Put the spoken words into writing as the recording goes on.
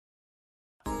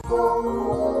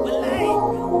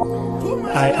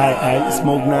It's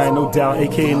Modenine, no doubt,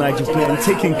 aka Nigerian,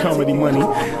 taking comedy money,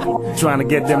 trying to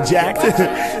get them jacked.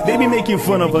 They be making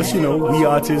fun of us, you know, we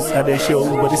artists at their shows,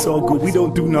 but it's all good. We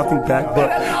don't do nothing back, but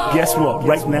guess what?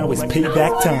 Right now it's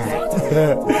payback time.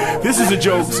 This is a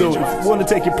joke, so if you want to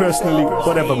take it personally,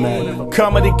 whatever, man.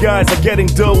 Comedy guys are getting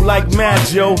dough like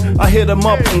mad, yo. I hit them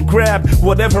up and grab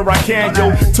whatever I can,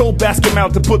 yo. Told Basket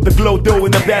out to put the glow dough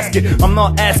in the basket. I'm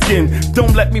not asking,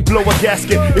 don't let me blow a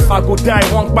gasket. If I go die,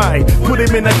 won't buy, put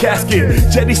him in a casket.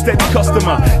 JEDI steady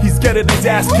customer, he's getting his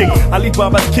ass kicked.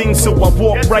 Alibaba's king, so I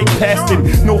walk right past him.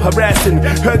 No harassing,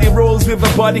 heard he rolls with a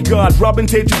bodyguard. Robbing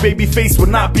TEJU babyface will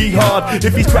not be hard.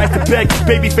 If he tries to beg, his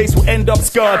babyface will end up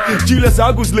scarred.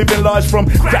 JULIUS living large from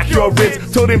crack your ribs.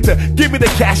 Told him to give me the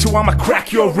cash or I'ma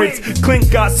crack your ribs. KLINT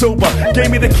got sober, gave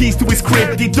me the keys to his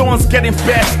crib. The dawn's getting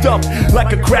bashed up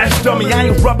like a crash dummy. I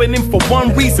ain't rubbing him for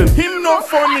one reason, him not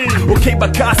funny. Okay,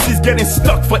 BAKASSIS getting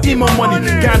stuck for emo money.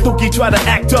 Gandoki try to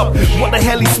act up, what the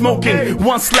hell he smoking?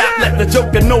 One slap let the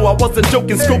joker know I wasn't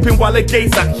joking. Scoping while the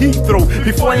gates at Heathrow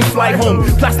before he fly home.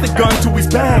 Plastic gun to his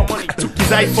bag, I took his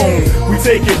iPhone. We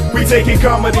taking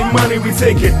comedy money. We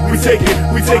taking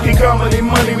comedy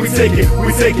money. We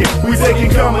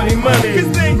taking comedy money.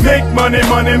 Make money,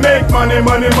 make money.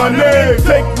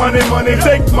 Take money.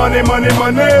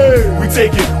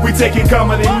 We taking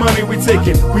comedy money. We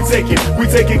taking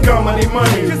comedy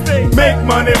money. Make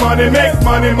money, make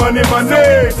money.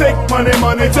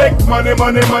 Take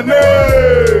money.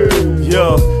 Yo,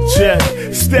 check.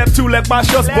 Step 2, let my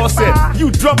shots bust it.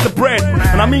 You drop the bread,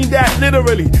 and I mean that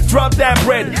literally. Drop that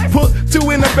bread. Put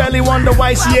 2 in the belly, wonder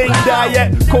why she ain't die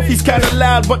yet. Coffee's kinda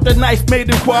loud, but the knife made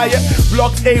him quiet.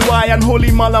 Blocked AY and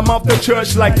Holy Malam off the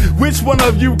church. Like, which one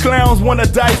of you clowns wanna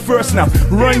die first? Now,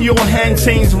 run your hand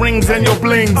chains, rings, and your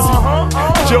blings.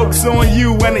 Jokes on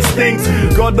you when it stinks.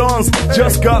 Gordon's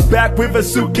just got back with a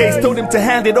suitcase. Told him to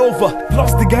hand it over.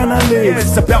 Lost the Ghana lives.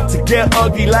 It's about to get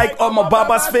ugly like on my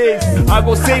Baba's face. I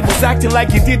go say was acting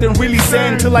like he didn't really say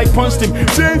until I punched him.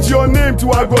 Change your name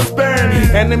to I go spam.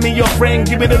 Enemy your friend,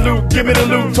 give it a loot.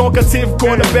 Talkative,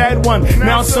 called a bad one.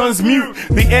 Now son's mute.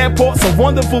 The airport's a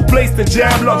wonderful place to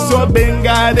jam lock. So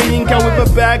Benga the Inca with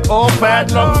a bag all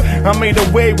padlocked. I made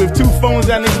away with 2 phones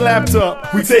and his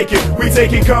laptop. We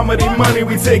taking comedy money.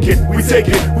 We taking comedy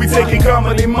money. We taking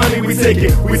comedy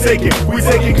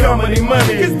money.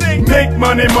 Make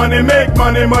money. Take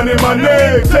money. We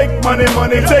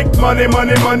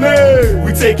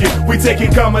taking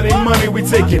comedy money. We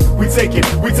taking comedy money.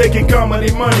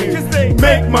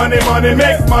 Make money. Take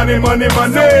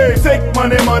money.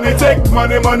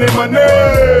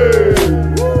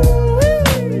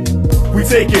 We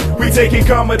taking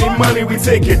comedy money. We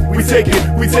taking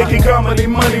comedy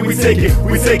money. We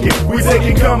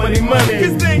taking comedy money.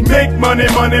 Make money.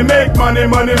 Take money.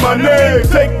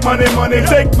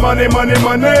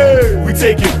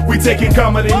 We taking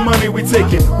comedy money. We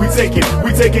taking comedy money.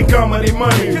 Make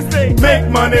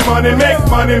money.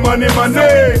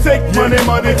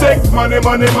 Take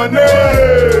money.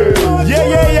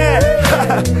 Yeah.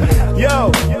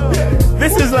 Yo,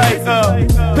 this is like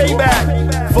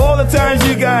payback for all the times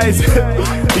you guys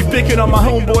be picking on my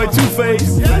homeboy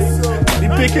Two-Face. Be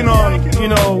picking on, you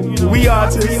know, we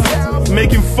artists,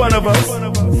 making fun of us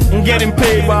and getting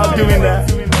paid while doing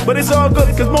that. But it's all good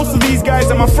because most of these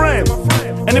guys are my friends.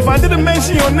 And if I didn't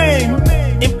mention your name,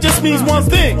 it just means one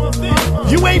thing.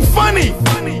 You ain't funny.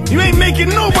 You ain't making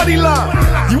nobody laugh.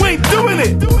 You ain't doing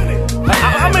it.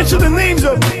 I mentioned the names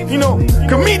of, you know,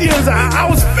 comedians I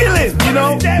was feeling, you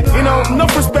know,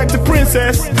 enough respect to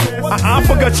Princess. I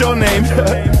forgot your name.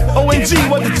 ONG,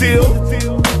 what the deal?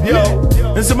 Yo,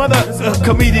 and some other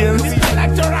comedians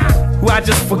who I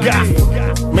just forgot.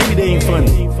 Maybe they ain't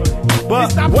funny.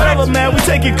 But whatever, man, we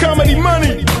taking comedy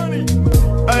money.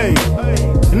 Hey,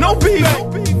 no beef.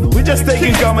 We just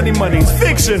taking comedy money. It's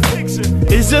fiction.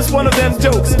 It's just one of them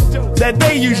jokes that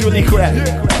they usually crack,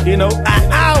 you know, at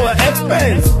our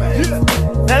expense.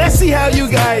 Now let's see how you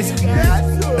guys.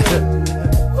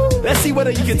 Let's see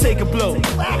whether you can take a blow. We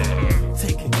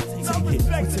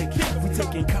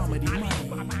taking comedy money.